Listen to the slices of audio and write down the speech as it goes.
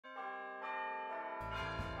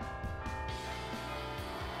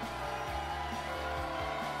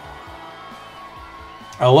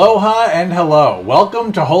Aloha and hello.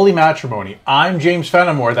 Welcome to Holy Matrimony. I'm James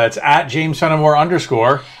Fenimore. That's at James Fenimore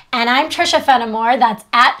 _. And I'm Trisha Fenimore. That's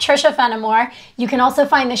at Trisha Fenimore. You can also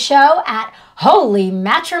find the show at Holy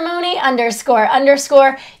Matrimony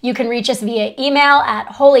 __. You can reach us via email at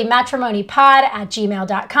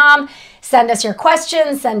holymatrimonypod@gmail.com. Send us your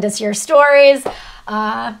questions. Send us your stories.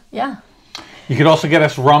 Yeah. You can also get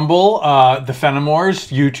us Rumble, The Fenimores,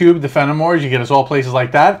 YouTube, The Fenimores. You get us all places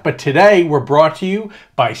like that. But today we're brought to you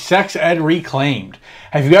by Sex Ed Reclaimed.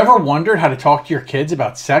 Have you ever wondered how to talk to your kids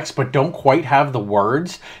about sex but don't quite have the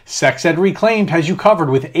words? Sex Ed Reclaimed has you covered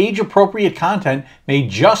with age-appropriate content made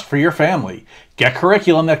just for your family. Get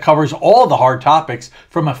curriculum that covers all the hard topics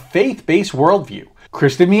from a faith-based worldview.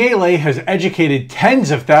 Krista Miele has educated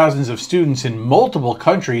tens of thousands of students in multiple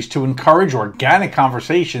countries to encourage organic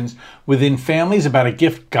conversations within families about a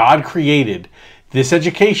gift God created. This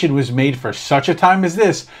education was made for such a time as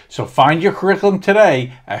this, so find your curriculum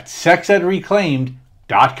today at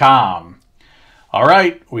sexedreclaimed.com. All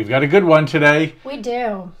right, we've got a good one today. We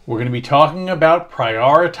do. We're going to be talking about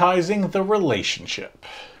prioritizing the relationship.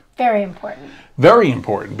 Very important. Very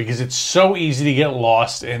important, because it's so easy to get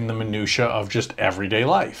lost in the minutia of just everyday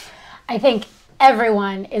life. I think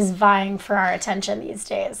everyone is vying for our attention these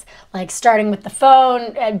days. Like starting with the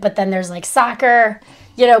phone, but then there's like soccer,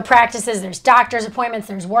 practices, there's doctor's appointments,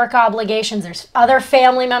 there's work obligations, there's other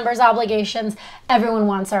family members' obligations. Everyone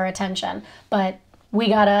wants our attention, but we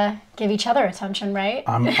gotta give each other attention, right?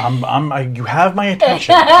 You have my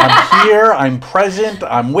attention. I'm here. I'm present.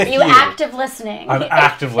 I'm with you. Active listening. I'm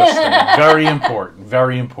active listening. Very important.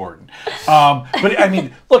 Very important. But I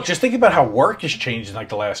mean, look, just think about how work has changed in like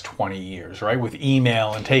the last 20 years, right? With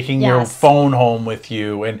email and taking your phone home with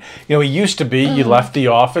you. And, it used to be you left the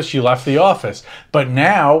office, but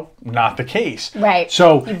now not the case. Right.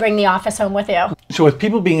 So you bring the office home with you. So with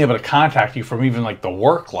people being able to contact you from even like the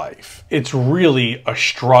work life, it's really a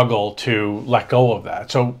struggle to let go of that.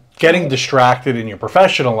 So getting distracted in your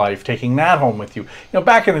professional life, taking that home with you.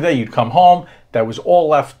 Back in the day, you'd come home, that was all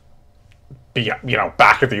left,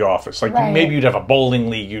 back at the office. Like maybe you'd have a bowling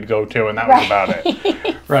league you'd go to, and that was about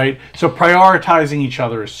it. Right? So prioritizing each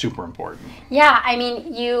other is super important. Yeah, I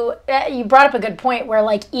mean, you brought up a good point where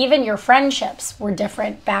like even your friendships were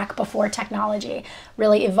different back before technology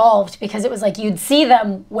really evolved, because it was like you'd see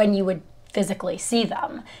them when you would physically see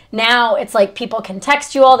them. Now it's like people can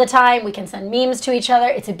text you all the time. We can send memes to each other.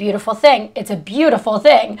 It's a beautiful thing. It's a beautiful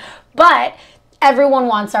thing. But everyone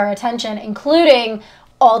wants our attention, including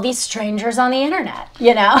all these strangers on the internet,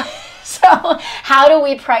 So how do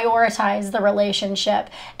we prioritize the relationship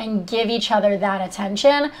and give each other that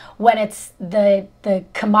attention when it's the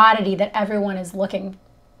commodity that everyone is looking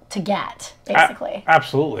to get, basically?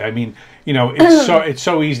 Absolutely. I mean, it's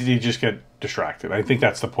so easy to just get distracted. I think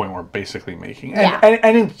that's the point we're basically making.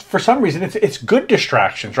 And for some reason, it's good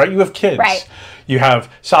distractions, right? You have kids. Right. You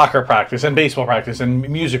have soccer practice and baseball practice and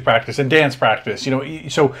music practice and dance practice.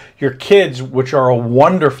 So your kids, which are a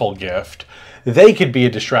wonderful gift, they could be a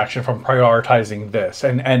distraction from prioritizing this.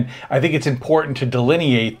 And I think it's important to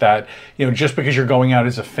delineate that, just because you're going out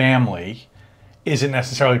as a family isn't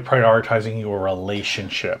necessarily prioritizing your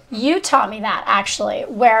relationship. You taught me that, actually,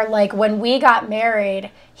 where like when we got married,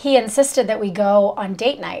 he insisted that we go on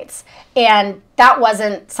date nights. And that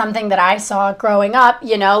wasn't something that I saw growing up,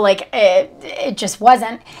 it just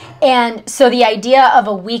wasn't. And so the idea of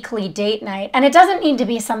a weekly date night, and it doesn't need to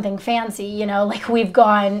be something fancy, like we've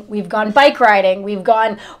gone bike riding, we've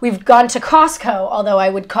gone to Costco, although I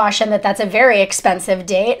would caution that that's a very expensive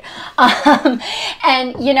date. And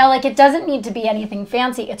it doesn't need to be anything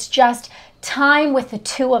fancy. It's just time with the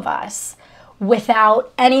two of us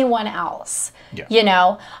without anyone else.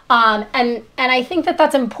 Yeah. And I think that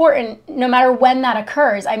that's important no matter when that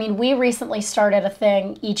occurs. I mean, we recently started a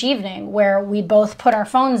thing each evening where we both put our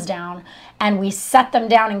phones down and we set them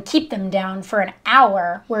down and keep them down for an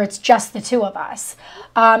hour where it's just the two of us.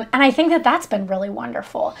 And I think that that's been really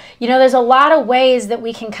wonderful. There's a lot of ways that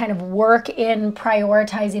we can kind of work in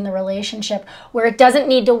prioritizing the relationship where it doesn't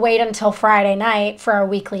need to wait until Friday night for our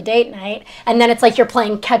weekly date night. And then it's like you're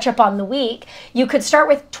playing catch up on the week. You could start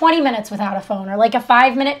with 20 minutes without a phone, or like a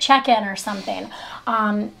 5-minute check-in or something.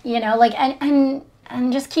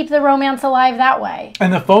 And just keep the romance alive that way.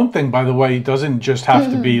 And the phone thing, by the way, doesn't just have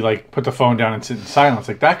to be like put the phone down and sit in silence.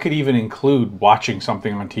 Like that could even include watching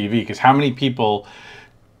something on TV. Because how many people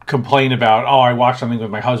complain about, oh, I watched something with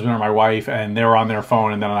my husband or my wife and they're on their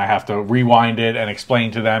phone and then I have to rewind it and explain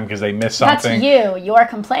to them because they missed something. That's you. You're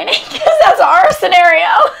complaining because that's our scenario.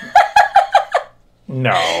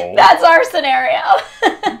 No. That's our scenario.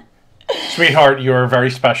 Sweetheart, you're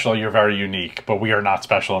very special. You're very unique, but we are not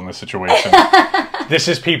special in this situation. This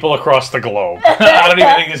is people across the globe. I don't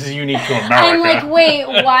even think this is unique to America. I'm like, wait,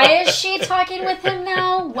 why is she talking with him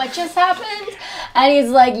now? What just happened? And he's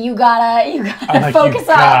like, you gotta I'm focus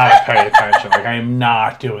like, you gotta on. pay attention. Like, I am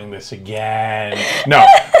not doing this again. No,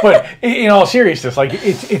 but in all seriousness, like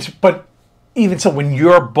but even so, when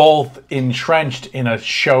you're both entrenched in a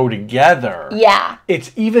show together, Yeah.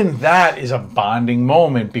 it's even that is a bonding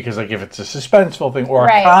moment, because like if it's a suspenseful thing or a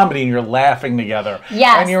Right. comedy and you're laughing together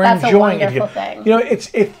Yes, and you're that's a enjoying it wonderful together. thing. You know,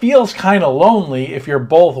 it feels kind of lonely if you're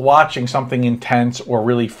both watching something intense or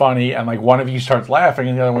really funny and like one of you starts laughing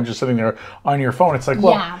and the other one's just sitting there on your phone. It's like,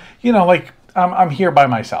 well, Yeah. you know, like I'm here by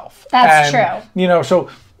myself. That's And, true. You know, so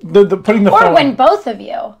the putting the Or phone when both of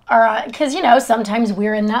you are on, because, you know, sometimes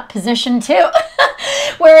we're in that position too,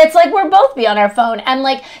 where it's like we're both be on our phone. And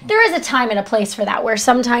like, there is a time and a place for that, where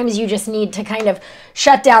sometimes you just need to kind of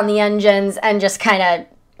shut down the engines and just kind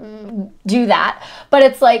of do that. But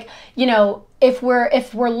it's like, you know, if we're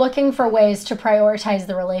looking for ways to prioritize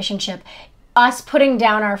the relationship, us putting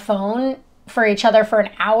down our phone for each other for an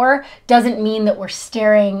hour doesn't mean that we're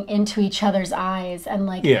staring into each other's eyes and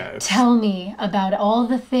like, Yes. tell me about all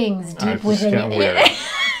the things deep It's within getting you. weird.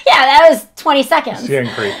 Yeah, that was 20 seconds. It's getting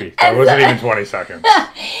creepy. That wasn't even 20 seconds.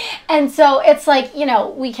 And so it's like, you know,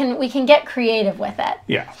 we can get creative with it.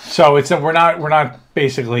 Yeah. So it's we're not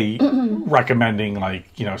basically recommending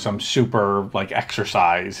like, you know, some super like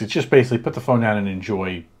exercise. It's just basically put the phone down and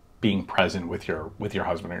enjoy being present with your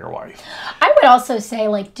husband or your wife. I would also say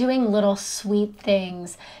like doing little sweet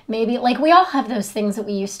things. Maybe like we all have those things that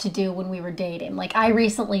we used to do when we were dating. Like I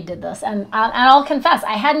recently did this, and I'll confess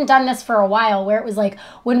I hadn't done this for a while. Where it was like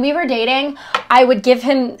when we were dating, I would get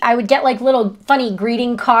like little funny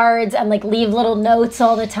greeting cards and like leave little notes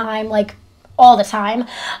all the time, like all the time.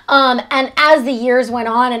 And as the years went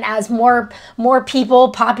on and as more people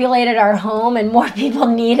populated our home and more people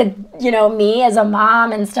needed, you know, me as a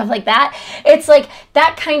mom and stuff like that, it's like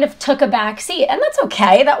that kind of took a back seat. And that's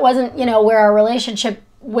okay. That wasn't, you know, where our relationship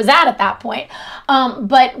was at that point.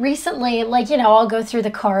 But recently, like, you know, I'll go through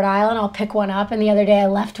the card aisle and I'll pick one up. And the other day I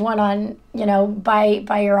left one on, you know,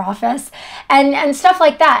 by your office and stuff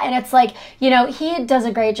like that. And it's like, you know, he does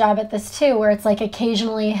a great job at this too, where it's like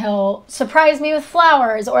occasionally he'll surprise me with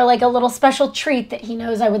flowers or like a little special treat that he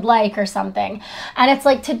knows I would like or something. And it's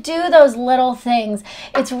like to do those little things,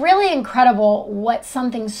 it's really incredible what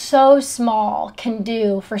something so small can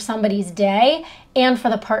do for somebody's day and for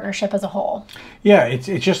the partnership as a whole. Yeah, it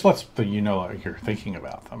just lets you know, like you're thinking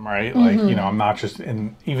about them, right? Like, you know, I'm not just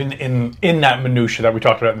even in that minutia that we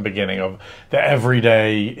talked about in the beginning of the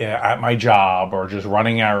everyday at my job or just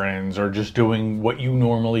running errands or just doing what you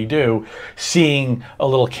normally do, seeing a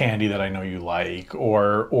little candy that I know you like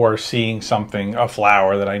or seeing something, a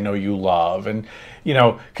flower that I know you love. And, you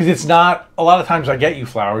know, because it's not, a lot of times I get you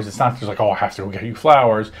flowers, it's not just like, oh, I have to go get you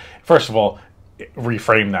flowers. First of all,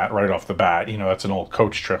 reframe that right off the bat. You know, that's an old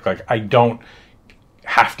coach trick. Like, I don't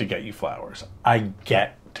have to get you flowers. I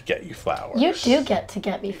get to get you flowers. You do get to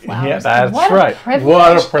get me flowers. Yeah, that's right.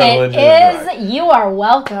 What a privilege it is. You are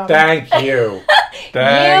welcome. Thank you.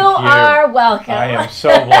 Thank you. You are welcome. I am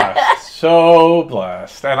so blessed. So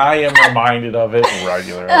blessed. And I am reminded of it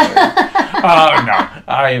regularly. No,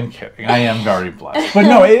 I am kidding. I am very blessed. But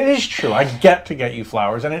no, it is true. I get to get you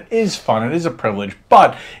flowers, and it is fun. It is a privilege.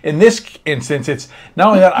 But in this instance, it's not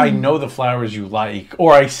only that I know the flowers you like,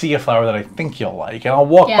 or I see a flower that I think you'll like, and I'll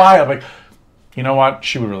walk by, I'm like, you know what?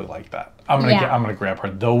 She would really like that. I'm gonna grab her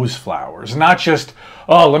those flowers. Not just,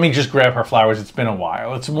 oh, let me just grab her flowers. It's been a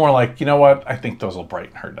while. It's more like, you know what? I think those will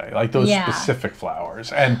brighten her day. Like those specific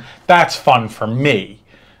flowers. And that's fun for me.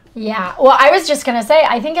 Yeah. Well, I was just gonna say,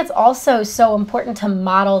 I think it's also so important to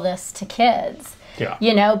model this to kids. Yeah.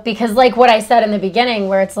 You know, because like what I said in the beginning,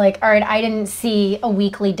 where it's like, all right, I didn't see a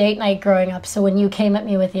weekly date night growing up. So when you came at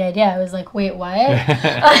me with the idea, I was like, wait, what?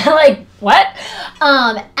 Like, what?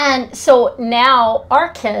 And so now our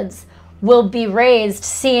kids will be raised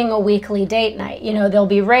seeing a weekly date night. You know, they'll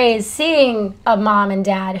be raised seeing a mom and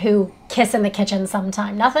dad who kiss in the kitchen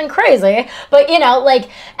sometime. Nothing crazy, but you know, like...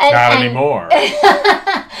 Not anymore.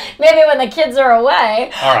 Maybe when the kids are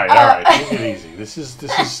away. All right, take it easy. This is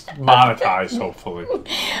monetized, hopefully.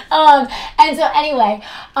 And so anyway,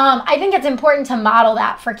 I think it's important to model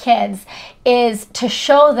that for kids, is to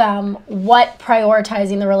show them what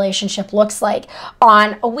prioritizing the relationship looks like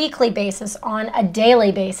on a weekly basis, on a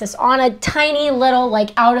daily basis, on a tiny little, like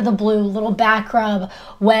out of the blue little back rub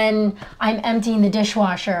when I'm emptying the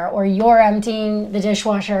dishwasher or you're emptying the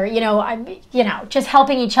dishwasher, you know, just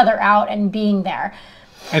helping each other out and being there.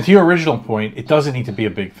 And to your original point, it doesn't need to be a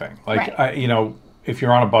big thing. Like, Right. you know, if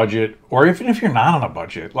you're on a budget, or even if you're not on a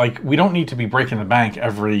budget, like, we don't need to be breaking the bank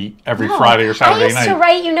every No. Friday or Saturday I used night. to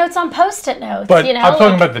write you notes on Post-it notes. But you know, I'm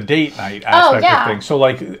talking like, about the date night aspect yeah. of things. So,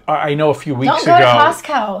 like, I know a few weeks don't ago. go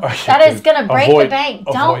to Costco. That is going to break the bank.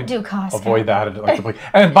 Don't do Costco. Avoid that.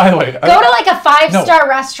 And by the way, Go to like a 5-star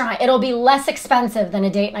restaurant. It'll be less expensive than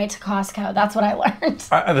a date night to Costco. That's what I learned.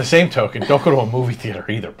 At the same token, don't go to a movie theater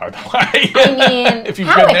either. By the way, I mean, if you've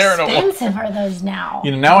how been there expensive are those now?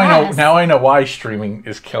 You know, now I know why streaming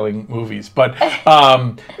is killing movies. But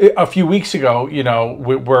a few weeks ago, you know,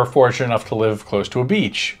 we're fortunate enough to live close to a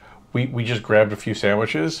beach. We just grabbed a few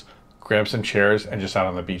sandwiches, grabbed some chairs, and just sat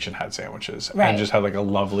on the beach and had sandwiches, and just had like a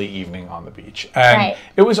lovely evening on the beach, and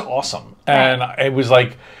it was awesome. And it was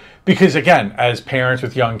like, because again, as parents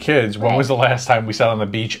with young kids, when was the last time we sat on the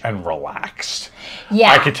beach and relaxed?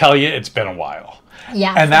 Yeah, I could tell you it's been a while.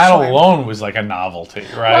 Yeah, and that alone was like a novelty,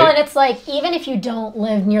 right? Well, and it's like, even if you don't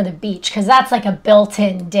live near the beach, because that's like a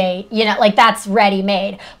built-in date, you know, like that's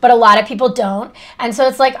ready-made, but a lot of people don't. And so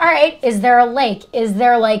it's like, all right, is there a lake? Is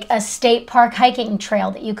there like a state park hiking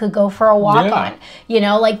trail that you could go for a walk on? You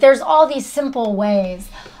know, like there's all these simple ways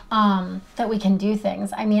that we can do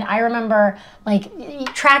things. I mean, I remember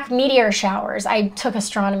like track meteor showers. I took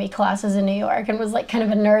astronomy classes in New York and was like kind of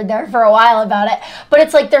a nerd there for a while about it. But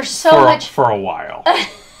it's like there's so much for a while.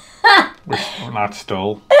 we're not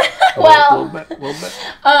still. Well, a little bit.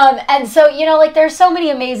 And so, you know, like there's so many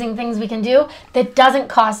amazing things we can do that doesn't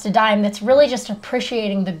cost a dime. That's really just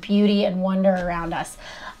appreciating the beauty and wonder around us.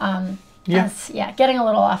 Getting a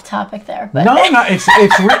little off topic there. But. No,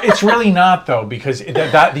 it's really not though, because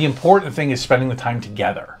the important thing is spending the time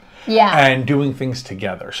together. Yeah. And doing things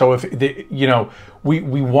together. So if you know,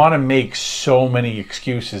 we want to make so many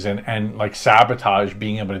excuses and like sabotage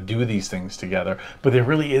being able to do these things together, but there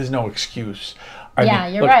really is no excuse. I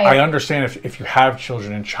mean, you're right. I understand if you have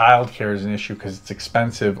children and childcare is an issue because it's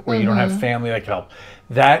expensive, or you don't have family that can help.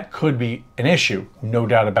 That could be an issue, no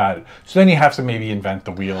doubt about it. So then you have to maybe invent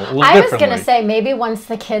the wheel a little differently. I was going to say, maybe once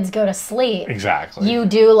the kids go to sleep, exactly, you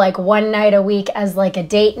do like one night a week as like a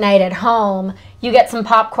date night at home. You get some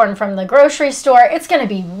popcorn from the grocery store. It's going to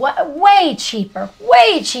be way cheaper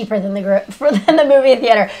than the movie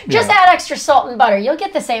theater. Just add extra salt and butter. You'll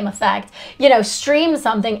get the same effect. You know, stream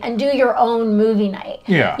something and do your own movie night.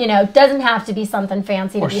 Yeah. You know, it doesn't have to be something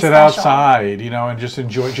fancy to be special. Or sit outside, you know, and just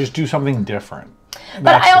enjoy, just do something different.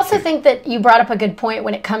 But I also think that you brought up a good point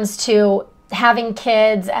when it comes to having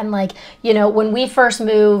kids, and like, you know, when we first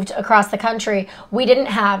moved across the country, we didn't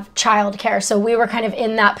have childcare, so we were kind of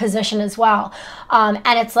in that position as well. And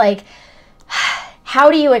it's like, how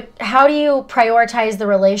do you prioritize the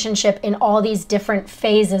relationship in all these different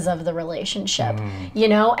phases of the relationship? You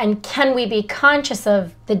know, and can we be conscious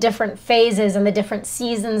of the different phases and the different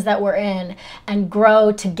seasons that we're in, and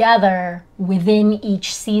grow together within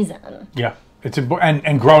each season? Yeah. It's important,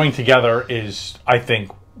 and growing together is, I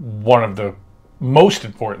think, one of the most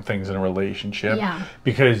important things in a relationship. Yeah.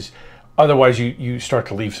 Because otherwise you start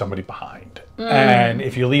to leave somebody behind. And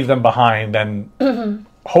if you leave them behind, then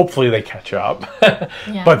hopefully they catch up.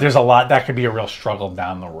 But there's a lot that could be a real struggle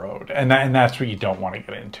down the road. And that's what you don't want to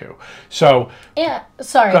get into. So yeah,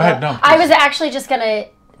 sorry. Go ahead. No, I was actually just going to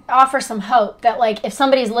offer some hope that, like, if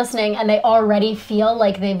somebody's listening and they already feel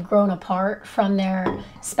like they've grown apart from their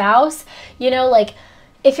spouse, you know, like,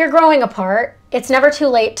 if you're growing apart, it's never too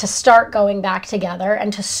late to start going back together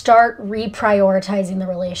and to start reprioritizing the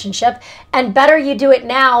relationship. And better you do it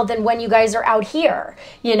now than when you guys are out here.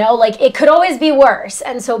 You know, like, it could always be worse.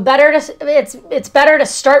 And so it's better to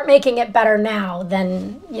start making it better now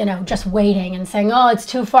than, you know, just waiting and saying, oh, it's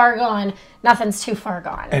too far gone. Nothing's too far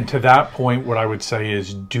gone. And to that point, what I would say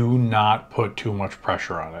is, do not put too much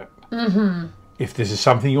pressure on it. If this is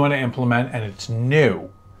something you want to implement and it's new,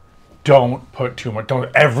 don't put too much. Don't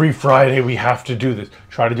every Friday we have to do this.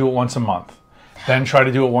 Try to do it once a month. Then try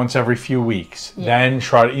to do it once every few weeks. Then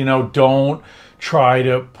try to, you know, don't try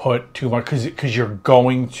to put too much, because you're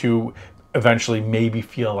going to eventually maybe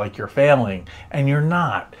feel like you're failing, and you're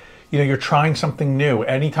not. You know, you're trying something new.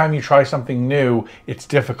 Anytime you try something new, it's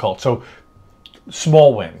difficult. So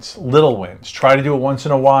small wins, little wins. Try to do it once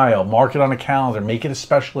in a while. Mark it on a calendar. Make it a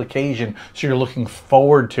special occasion so you're looking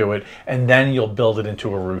forward to it, and then you'll build it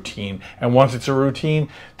into a routine. And once it's a routine,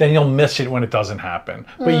 then you'll miss it when it doesn't happen.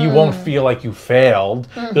 But you won't feel like you failed.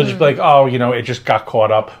 You'll just be like, oh, you know, it just got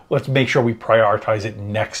caught up. Let's make sure we prioritize it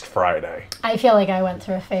next Friday. I feel like I went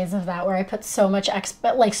through a phase of that where I put so much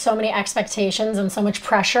so many expectations and so much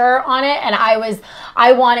pressure on it, and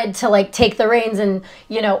I wanted to, like, take the reins and,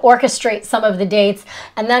 you know, orchestrate some of the dates,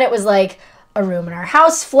 and then it was like, a room in our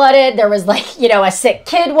house flooded. There was like, you know, a sick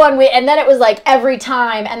kid one week. And then it was like every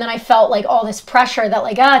time. And then I felt like all this pressure that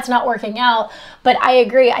like, it's not working out. But I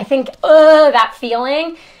agree. I think that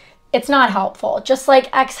feeling, it's not helpful. Just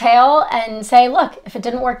like exhale and say, look, if it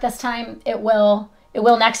didn't work this time, it will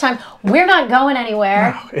next time. We're not going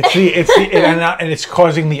anywhere. No, and it's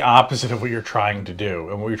causing the opposite of what you're trying to do.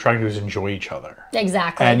 And what you're trying to do is enjoy each other.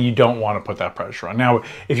 Exactly. And you don't want to put that pressure on. Now,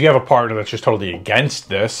 if you have a partner that's just totally against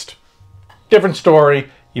this, different story.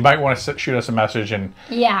 You might want to shoot us a message, and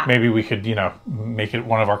maybe we could, you know, make it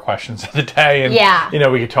one of our questions of the day, and you know,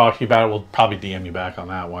 we could talk to you about it. We'll probably DM you back on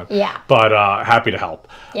that one. Yeah. But happy to help.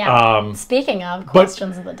 Yeah. Speaking of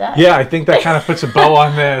questions of the day. Yeah, I think that kind of puts a bow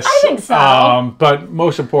on this. I think so. But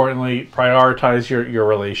most importantly, prioritize your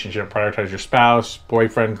relationship. Prioritize your spouse,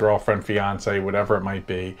 boyfriend, girlfriend, fiance, whatever it might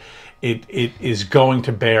be. It is going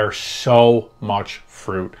to bear so much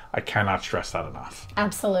fruit. I cannot stress that enough.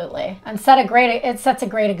 Absolutely. And it sets a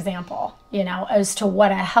great example, you know, as to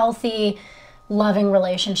what a healthy, loving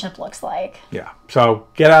relationship looks like. Yeah. So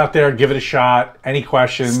get out there, give it a shot. Any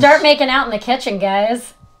questions? Start making out in the kitchen,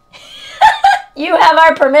 guys. You have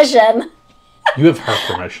our permission. You have her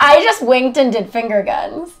permission. I just winked and did finger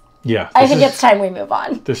guns. Yeah. I think it's time we move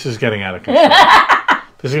on. This is getting out of control.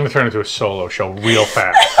 This is going to turn into a solo show real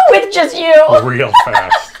fast. With just you. Real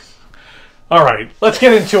fast. All right, let's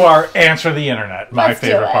get into our Answer the Internet, my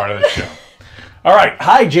favorite part of the show. All right,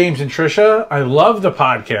 hi, James and Trisha. I love the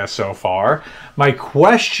podcast so far. My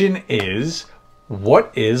question is,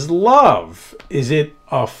 what is love? Is it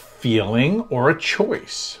a feeling or a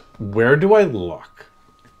choice? Where do I look?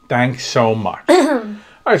 Thanks so much. All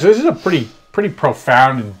right, so this is a pretty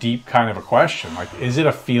profound and deep kind of a question. Like, is it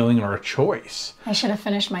a feeling or a choice? I should have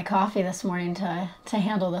finished my coffee this morning to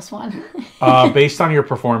handle this one. Based on your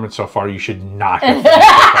performance so far, you should not have finished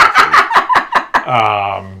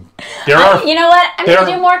your coffee. You know what? I'm going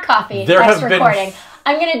to do more coffee next recording.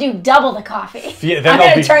 I'm going to do double the coffee. Yeah, I'm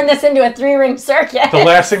going to turn this into a 3-ring circuit. The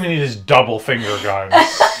last thing we need is double finger guns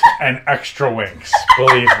and extra winks.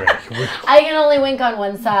 Believe me. I can only wink on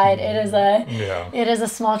one side. It is a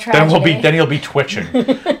small tragedy. Then you'll be twitching.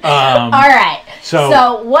 All right.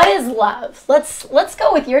 So what is love? Let's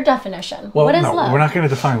go with your definition. Well, what is love? We're not going to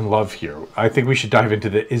define love here. I think we should dive into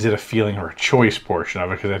the is it a feeling or a choice portion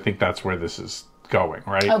of it, because I think that's where this is going,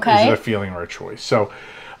 right? Okay. Is it a feeling or a choice? So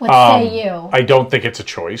what say you? I don't think it's a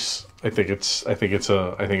choice. I think it's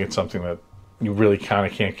something that you really kind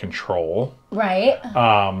of can't control. Right.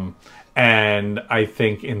 And I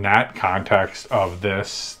think in that context of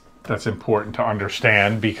this, that's important to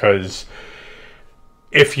understand, because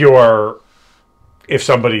if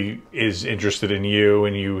somebody is interested in you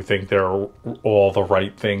and you think they're all the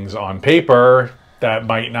right things on paper, that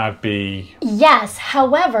might not be... Yes.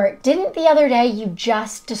 However, didn't the other day you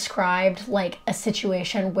just described like a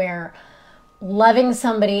situation where loving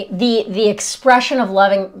somebody, the expression of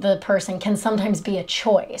loving the person can sometimes be a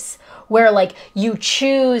choice, where like you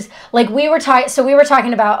choose, like we were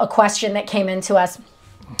talking about a question that came into us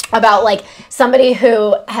about like somebody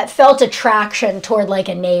who had felt attraction toward like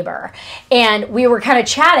a neighbor, and we were kind of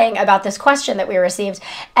chatting about this question that we received,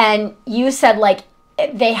 and you said like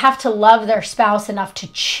they have to love their spouse enough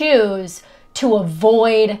to choose to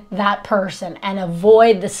avoid that person and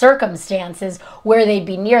avoid the circumstances where they'd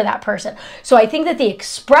be near that person. So I think that the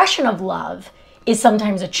expression of love is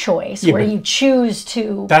sometimes a choice, where you choose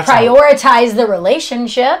to prioritize the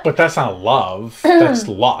relationship. But that's not love. That's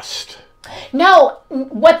lust. No,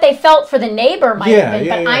 what they felt for the neighbor might have been,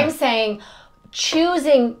 but I'm saying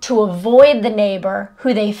choosing to avoid the neighbor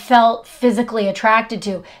who they felt physically attracted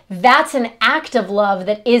to, that's an act of love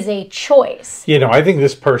that is a choice. You know, I think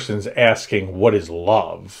this person's asking, what is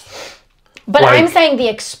love? But like, I'm saying the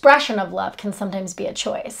expression of love can sometimes be a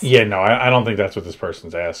choice. Yeah, no, I don't think that's what this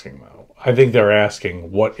person's asking, though. I think they're asking,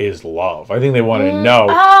 what is love? I think they want to know,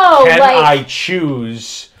 can I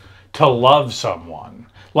choose to love someone?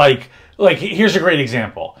 Like, here's a great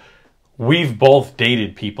example. We've both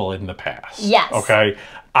dated people in the past. Yes. Okay?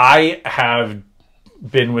 I have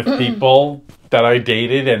been with people that I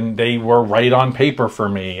dated, and they were right on paper for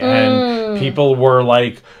me. And people were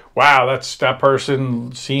like, wow, that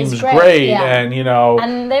person seems great. And, you know,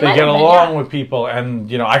 they get along with people.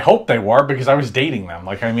 And, you know, I hope they were, because I was dating them.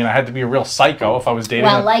 Like, I mean, I had to be a real psycho if I was dating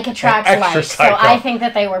them. Well, like attracts like. So I think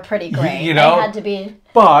that they were pretty great. You know? They had to be.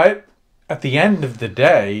 But at the end of the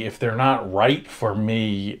day, if they're not right for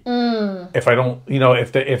me, if I don't, you know,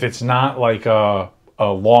 if it's not like a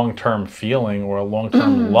long-term feeling or a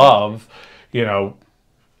long-term love, you know,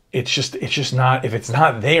 it's just not, if it's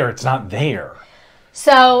not there, it's not there.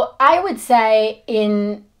 So I would say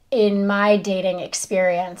in my dating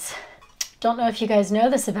experience, don't know if you guys know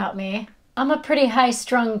this about me. I'm a pretty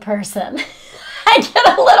high-strung person. I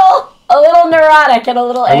get a little neurotic and a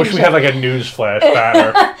little anxious. I wish we had like a news flash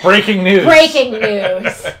banner. Breaking news. Breaking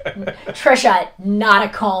news. Trisha, not a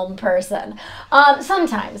calm person.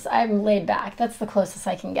 Sometimes I'm laid back. That's the closest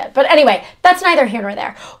I can get. But anyway, that's neither here nor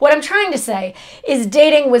there. What I'm trying to say is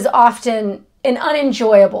dating was often an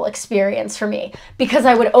unenjoyable experience for me because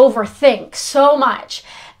I would overthink so much.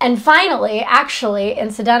 And finally, actually,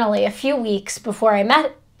 incidentally, a few weeks before I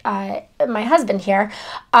met my husband here,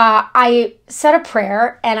 I said a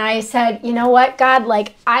prayer and I said, you know what, God,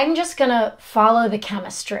 like, I'm just going to follow the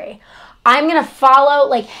chemistry. I'm going to follow,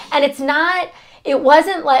 like, and it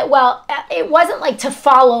wasn't like to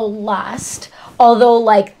follow lust, although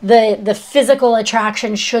like the physical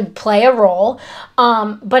attraction should play a role.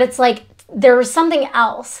 But it's like, there was something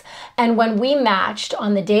else. And when we matched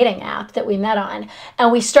on the dating app that we met on, and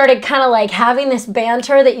we started kind of like having this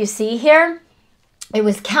banter that you see here, it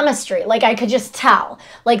was chemistry. Like I could just tell,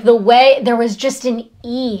 like the way there was just an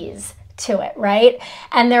ease to it, right?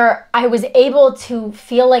 And I was able to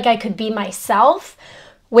feel like I could be myself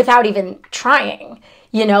without even trying,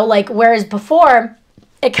 you know, like, whereas before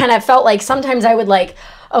it kind of felt like sometimes I would like,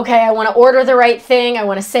 okay, I want to order the right thing. I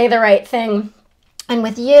want to say the right thing. And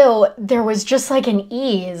with you, there was just like an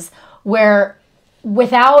ease where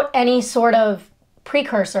without any sort of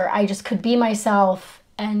precursor, I just could be myself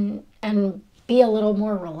and be a little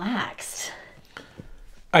more relaxed.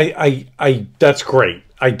 That's great.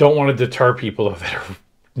 I don't want to deter people that are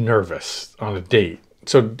nervous on a date.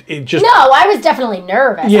 So it just... No, I was definitely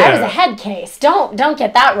nervous. Yeah. I was a head case. Don't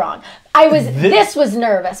get that wrong. This was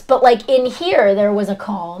nervous, but like in here there was a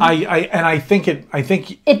calm. I think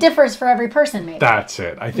it differs for every person, maybe. That's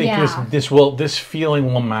it. I think this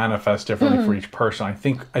feeling will manifest differently for each person. I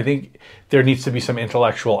think there needs to be some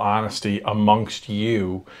intellectual honesty amongst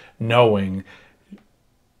you, knowing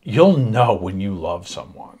you'll know when you love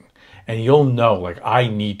someone. And you'll know, like, I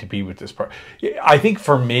need to be with this person. I think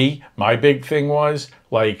for me, my big thing was,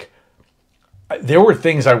 like, there were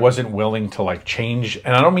things I wasn't willing to, like, change.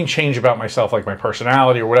 And I don't mean change about myself, like my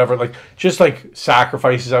personality or whatever. Like, just, like,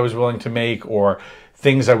 sacrifices I was willing to make, or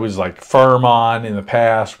things I was, like, firm on in the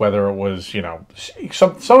past, whether it was, you know,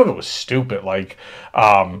 some of it was stupid. Like,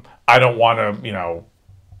 I don't want to, you know,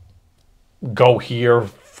 go here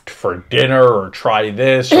for dinner or try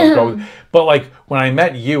this or go, but like when I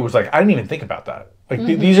met you, it was like I didn't even think about that. Like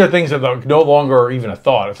these are things that no longer are even a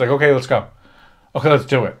thought. It's like, okay, let's go. Okay, let's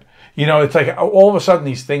do it. You know, it's like all of a sudden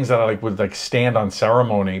these things that I like would like stand on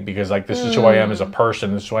ceremony because like this is who I am as a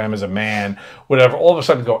person, this is who I am as a man, whatever. All of a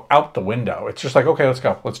sudden go out the window. It's just like, okay, let's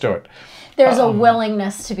go, let's do it. There's a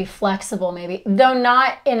willingness to be flexible, maybe, though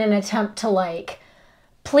not in an attempt to like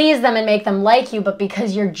please them and make them like you, but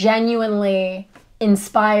because you're genuinely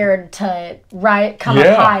inspired to come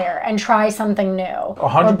up higher and try something new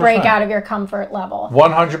 100%. Or break out of your comfort level.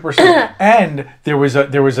 100%. And there was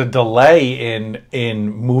a delay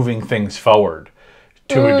in moving things forward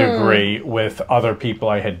to a degree with other people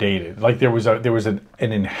I had dated. Like there was an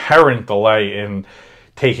inherent delay in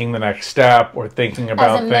taking the next step or thinking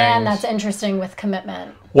about things. As a man, that's interesting with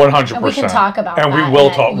commitment. 100%. And we can talk about that. And we will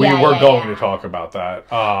talk. We were going to talk about that.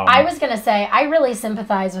 I was going to say, I really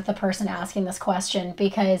sympathize with the person asking this question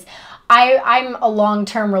because I'm a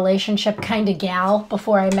long-term relationship kind of gal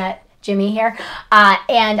before I met Jimmy here.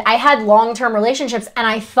 And I had long-term relationships and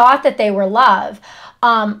I thought that they were love.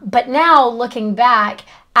 But now looking back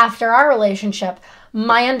after our relationship,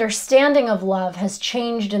 my understanding of love has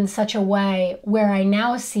changed in such a way where I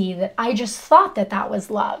now see that I just thought that that was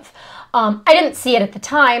love. I didn't see it at the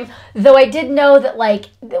time, though I did know that like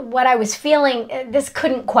what I was feeling, this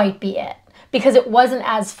couldn't quite be it because it wasn't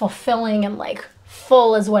as fulfilling and like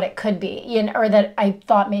full as what it could be, you know, or that I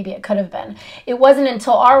thought maybe it could have been. It wasn't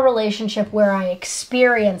until our relationship where I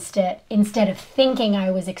experienced it instead of thinking I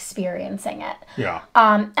was experiencing it. Yeah.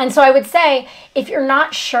 And so I would say, if you're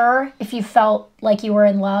not sure if you felt like you were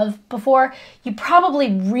in love before, you probably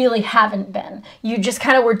really haven't been. You just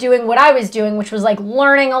kind of were doing what I was doing, which was like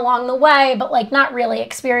learning along the way, but like not really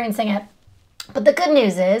experiencing it. But the good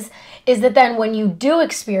news is that then when you do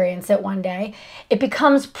experience it one day, it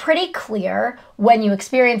becomes pretty clear when you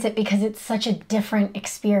experience it because it's such a different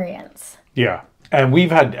experience. Yeah. And we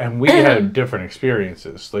had different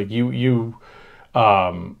experiences. Like we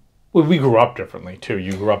grew up differently too.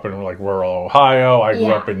 You grew up in like rural Ohio. I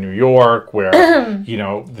grew up in New York where, you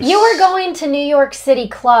know. You were going to New York City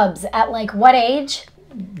clubs at like what age?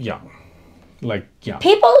 Young. Like, yeah.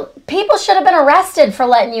 People should have been arrested for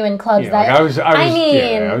letting you in clubs. Yeah, like I was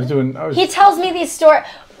he tells me these stories.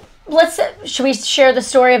 should we share the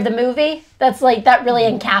story of the movie? That's like, that really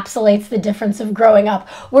encapsulates the difference of growing up.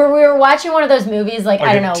 Where we were watching one of those movies, like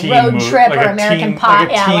I don't know, Road Trip or American Pie.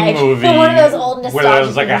 Like a teen movie. One of those old nostalgic where there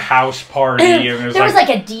was like a house party. And there was like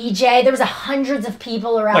a DJ. There was hundreds of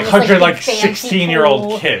people around. Like this, 100 like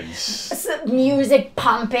 16-year-old kids. Music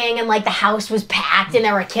pumping, and like the house was packed, and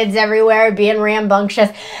there were kids everywhere being rambunctious.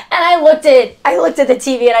 And I looked at the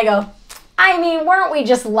TV and I go, I mean, weren't we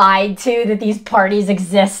just lied to that these parties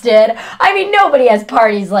existed? I mean, nobody has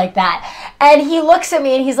parties like that. And he looks at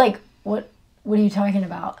me and he's like, what are you talking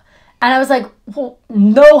about? And I was like, well,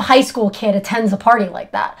 no high school kid attends a party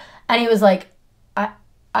like that. And he was like,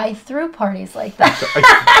 I threw parties like that.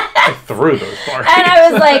 I threw those parties. And I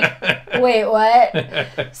was like, wait,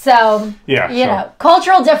 what? So, yeah, you know,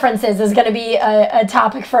 cultural differences is going to be a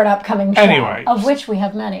topic for an upcoming show, anyway, of which we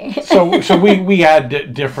have many. so we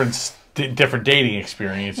had different dating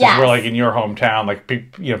experiences. Yes. Where like in your hometown, like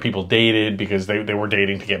people dated because they were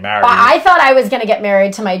dating to get married. I thought I was going to get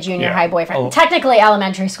married to my junior high boyfriend. Technically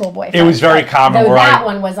elementary school boyfriend. It was very common though that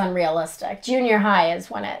one was unrealistic. Junior high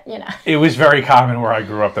is when it, It was very common where I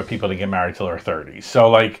grew up that people didn't get married till their 30s. So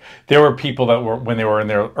like there were people that were, when they were in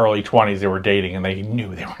their early 20s, they were dating and they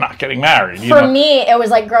knew they were not getting married. For me, it was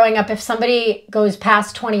like growing up, if somebody goes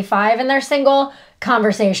past 25 and they're single,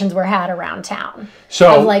 conversations were had around town.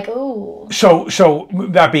 So like, ooh. So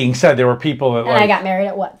that being said, there were people that and I got married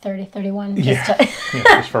at what, 30, 31?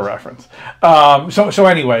 Just for reference. So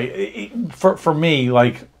anyway, for me,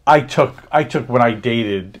 like I took when I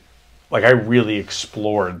dated, like I really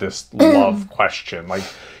explored this love question. Like,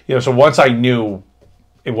 so once I knew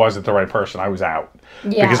it wasn't the right person, I was out.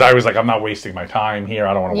 Yeah. Because I was like, I'm not wasting my time here.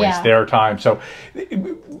 I don't want to waste their time. So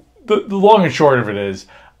the long and short of it is,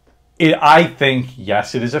 I think,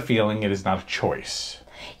 yes, it is a feeling. It is not a choice.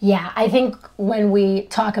 Yeah, I think when we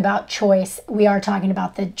talk about choice, we are talking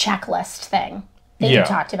about the checklist thing that you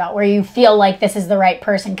talked about, where you feel like this is the right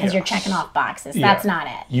person because you're checking off boxes. That's not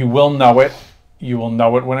it. You will know it. You will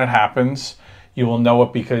know it when it happens. You will know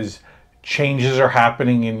it because changes are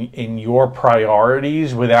happening in your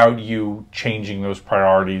priorities without you changing those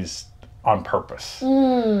priorities on purpose.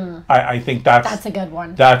 I think that's a good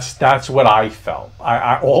one. That's what I felt.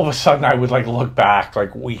 I all of a sudden I would like look back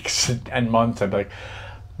like weeks and months and be like,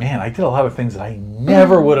 man, I did a lot of things that I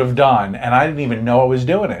never would have done, and I didn't even know I was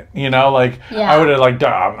doing it. Like I would have like, duh,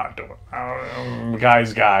 I'm not doing it. I'm a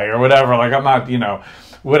guy's guy or whatever. Like I'm not,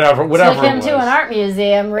 whatever. Took him to an art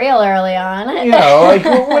museum real early on. Like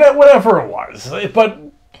whatever it was, but.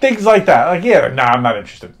 Things like that. Like, I'm not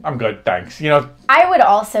interested. I'm good, thanks. I would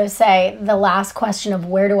also say the last question of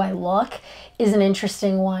where do I look is an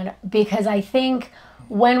interesting one, because I think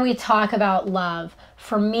when we talk about love,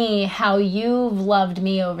 for me, how you've loved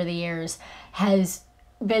me over the years has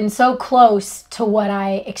been so close to what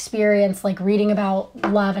I experienced, like reading about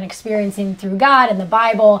love and experiencing through God and the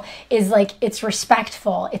Bible, is like it's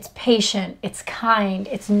respectful, it's patient, it's kind,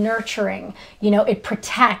 it's nurturing, it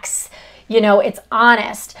protects. It's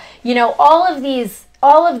honest. All of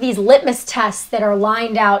these litmus tests that are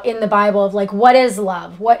lined out in the Bible of like, what is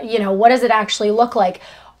love? What does it actually look like?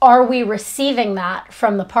 Are we receiving that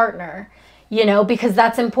from the partner? Because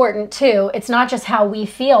that's important too. It's not just how we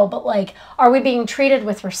feel, but like, are we being treated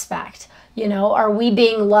with respect? Are we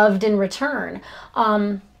being loved in return?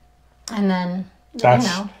 And then,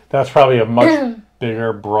 that's probably a much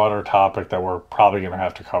bigger, broader topic that we're probably going to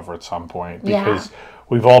have to cover at some point, because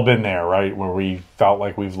we've all been there, right? Where we felt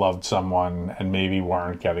like we've loved someone and maybe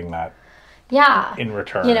weren't getting that in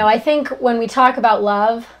return. I think when we talk about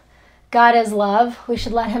love, God is love, we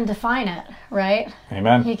should let him define it, right?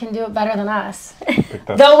 Amen. He can do it better than us.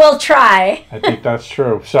 Though we'll try. I think that's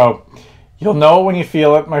true. So you'll know when you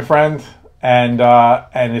feel it, my friend. And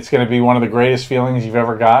it's going to be one of the greatest feelings you've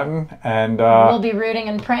ever gotten. And we'll be rooting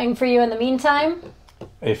and praying for you in the meantime.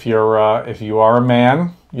 If you are a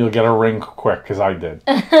man, you'll get a ring quick, because I did.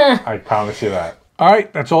 I promise you that. All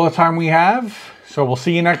right, that's all the time we have. So we'll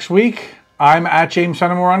see you next week. I'm at James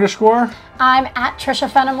Fenimore _. I'm at Trisha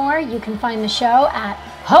Fenimore. You can find the show at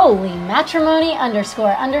Holy Matrimony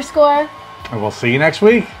 __. And we'll see you next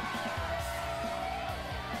week.